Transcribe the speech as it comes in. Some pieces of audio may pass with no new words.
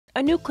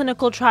A new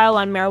clinical trial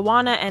on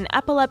marijuana and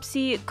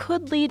epilepsy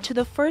could lead to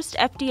the first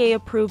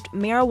FDA-approved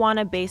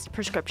marijuana-based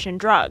prescription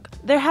drug.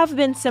 There have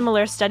been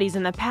similar studies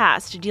in the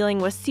past dealing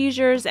with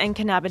seizures and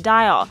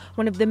cannabidiol,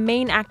 one of the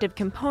main active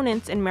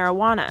components in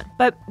marijuana.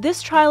 But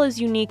this trial is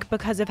unique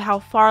because of how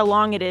far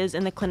along it is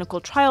in the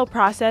clinical trial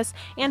process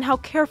and how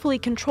carefully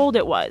controlled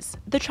it was.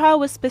 The trial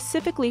was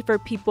specifically for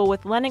people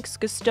with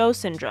Lennox-Gastaut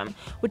syndrome,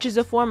 which is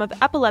a form of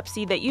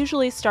epilepsy that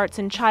usually starts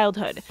in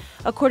childhood.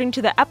 According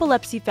to the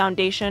Epilepsy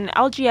Foundation,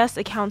 LGS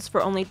accounts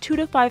for only 2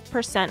 to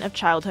 5% of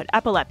childhood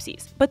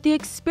epilepsies. But the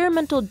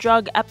experimental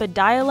drug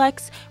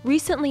Epidiolex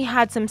recently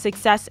had some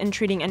success in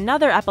treating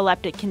another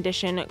epileptic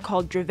condition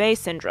called Dravet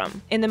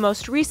syndrome. In the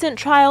most recent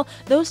trial,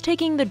 those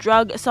taking the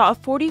drug saw a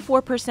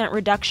 44%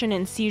 reduction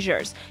in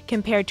seizures,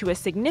 compared to a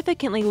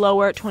significantly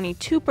lower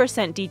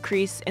 22%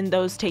 decrease in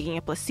those taking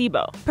a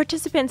placebo.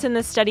 Participants in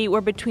the study were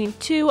between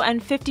 2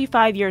 and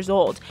 55 years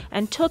old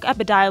and took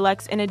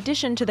Epidiolex in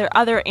addition to their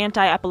other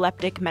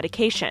anti-epileptic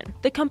medication.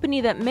 The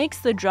company that makes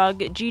the drug,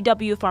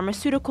 GW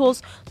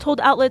Pharmaceuticals, told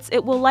outlets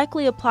it will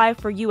likely apply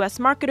for U.S.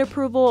 market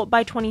approval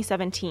by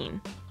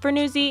 2017. For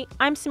Newsy,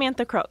 I'm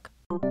Samantha Crook.